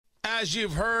as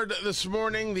you've heard this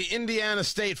morning, the Indiana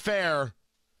State Fair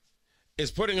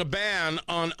is putting a ban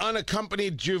on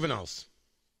unaccompanied juveniles.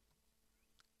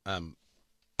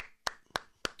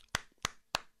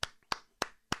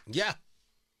 Yeah.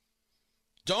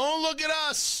 Don't look at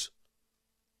us.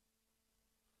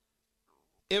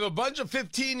 If a bunch of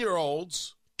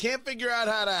 15-year-olds can't figure out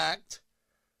how to act,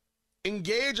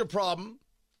 engage a problem,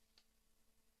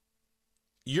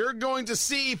 you're going to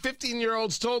see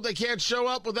 15-year-olds told they can't show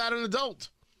up without an adult.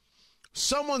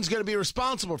 Someone's going to be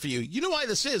responsible for you. You know why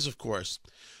this is, of course,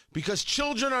 because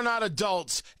children are not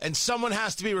adults and someone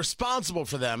has to be responsible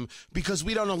for them because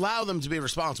we don't allow them to be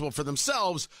responsible for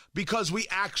themselves because we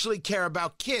actually care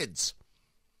about kids.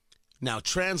 Now,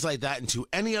 translate that into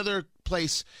any other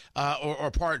place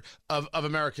or part of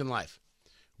American life.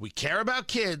 We care about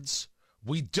kids.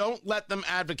 We don't let them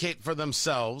advocate for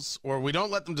themselves, or we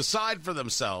don't let them decide for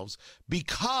themselves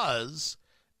because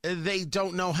they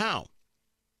don't know how.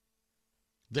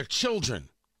 They're children.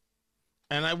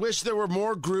 And I wish there were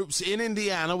more groups in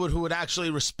Indiana who would actually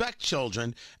respect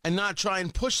children and not try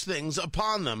and push things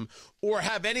upon them or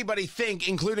have anybody think,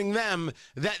 including them,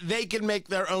 that they can make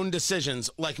their own decisions,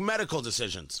 like medical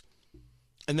decisions.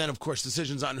 And then, of course,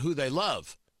 decisions on who they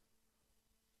love.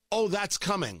 Oh, that's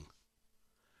coming.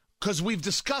 Because we've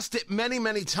discussed it many,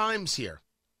 many times here.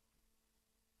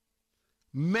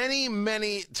 Many,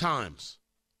 many times.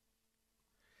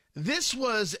 This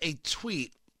was a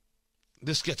tweet.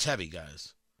 This gets heavy,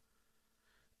 guys.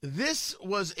 This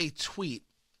was a tweet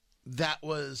that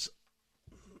was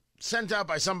sent out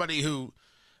by somebody who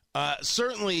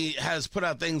certainly has put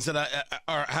out things that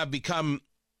have become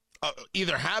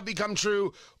either have become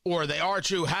true or they are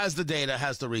true, has the data,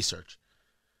 has the research.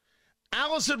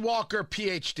 Allison Walker,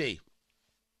 PhD.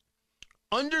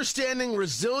 Understanding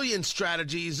resilience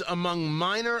strategies among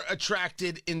minor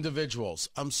attracted individuals.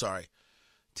 I'm sorry.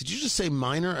 Did you just say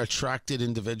minor attracted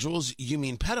individuals? You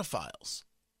mean pedophiles.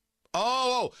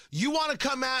 Oh, you want to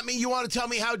come at me? You want to tell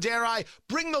me how dare I?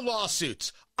 Bring the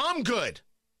lawsuits. I'm good.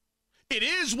 It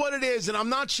is what it is, and I'm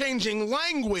not changing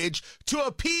language to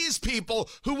appease people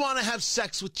who want to have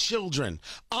sex with children.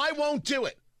 I won't do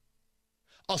it.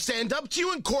 I'll stand up to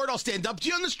you in court. I'll stand up to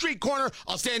you on the street corner.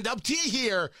 I'll stand up to you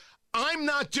here. I'm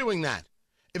not doing that.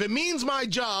 If it means my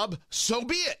job, so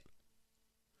be it.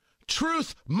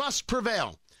 Truth must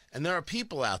prevail. And there are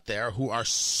people out there who are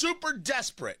super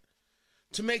desperate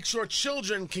to make sure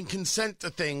children can consent to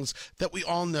things that we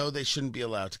all know they shouldn't be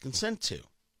allowed to consent to.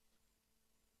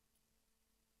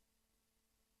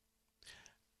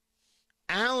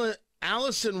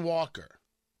 Allison Walker,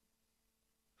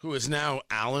 who is now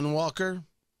Alan Walker,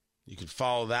 you can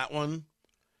follow that one.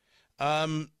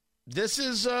 This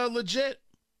is legit.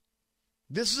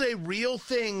 This is a real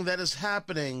thing that is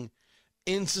happening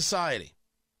in society.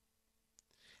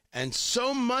 And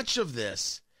so much of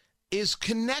this is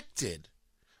connected,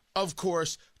 of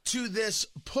course, to this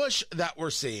push that we're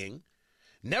seeing.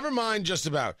 Never mind just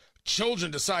about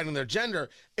children deciding their gender.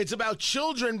 It's about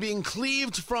children being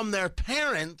cleaved from their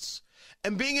parents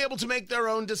and being able to make their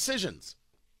own decisions.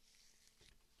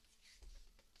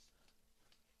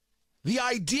 The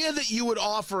idea that you would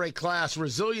offer a class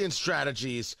resilience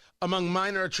strategies among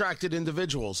minor attracted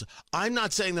individuals. I'm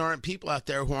not saying there aren't people out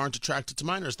there who aren't attracted to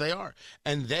minors. They are.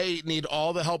 And they need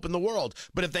all the help in the world.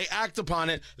 But if they act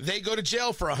upon it, they go to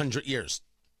jail for 100 years.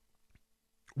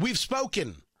 We've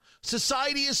spoken.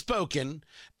 Society has spoken.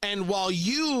 And while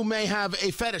you may have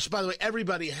a fetish, by the way,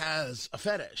 everybody has a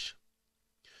fetish.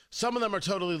 Some of them are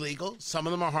totally legal. Some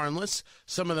of them are harmless.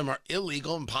 Some of them are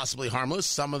illegal and possibly harmless.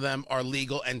 Some of them are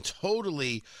legal and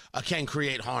totally can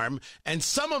create harm. And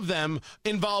some of them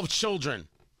involve children.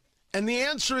 And the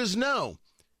answer is no.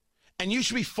 And you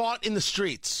should be fought in the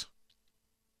streets.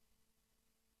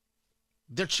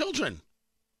 They're children.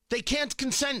 They can't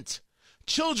consent.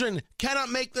 Children cannot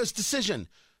make this decision.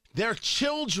 They're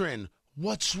children.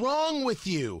 What's wrong with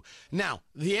you? Now,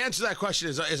 the answer to that question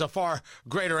is a far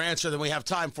greater answer than we have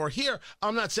time for here.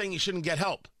 I'm not saying you shouldn't get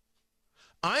help.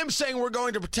 I'm saying we're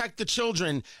going to protect the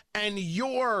children, and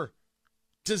your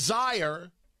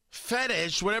desire,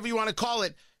 fetish, whatever you want to call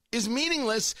it, is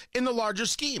meaningless in the larger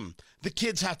scheme. The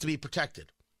kids have to be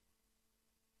protected.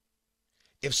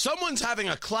 If someone's having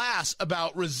a class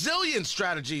about resilience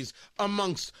strategies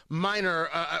among minor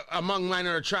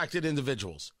attracted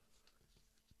individuals,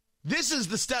 this is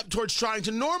the step towards trying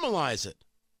to normalize it.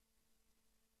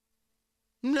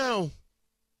 No.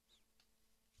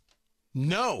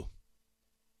 No.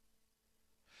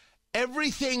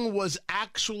 Everything was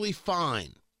actually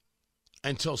fine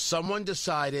until someone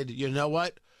decided, you know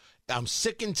what? I'm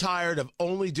sick and tired of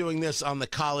only doing this on the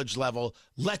college level.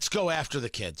 Let's go after the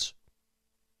kids.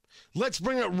 Let's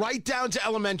bring it right down to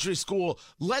elementary school.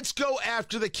 Let's go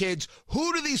after the kids.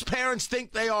 Who do these parents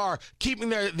think they are, keeping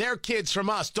their kids from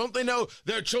us? Don't they know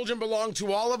their children belong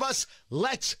to all of us?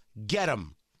 Let's get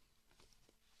them.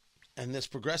 And this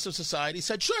progressive society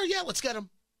said, sure, yeah, let's get them.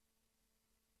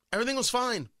 Everything was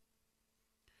fine.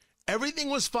 Everything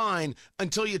was fine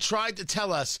until you tried to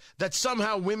tell us that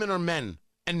somehow women are men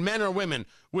and men are women,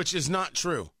 which is not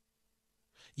true.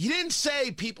 You didn't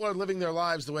say people are living their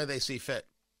lives the way they see fit.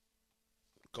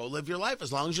 Go live your life.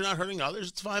 As long as you're not hurting others,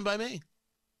 it's fine by me.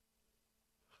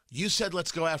 You said,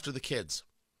 let's go after the kids.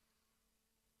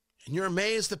 And you're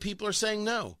amazed that people are saying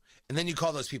no. And then you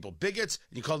call those people bigots,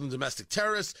 and you call them domestic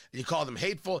terrorists, and you call them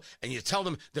hateful, and you tell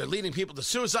them they're leading people to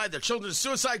suicide, their children to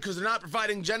suicide because they're not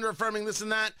providing gender-affirming this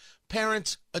and that.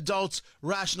 Parents, adults,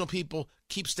 rational people,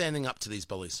 keep standing up to these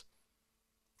bullies.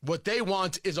 What they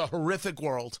want is a horrific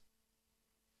world.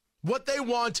 What they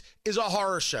want is a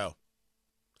horror show.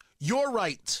 You're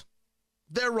right.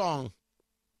 They're wrong.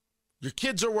 Your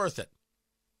kids are worth it.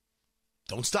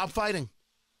 Don't stop fighting.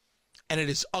 And it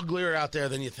is uglier out there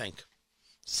than you think.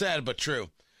 Sad but true.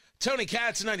 Tony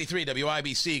Katz, 93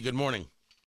 WIBC. Good morning.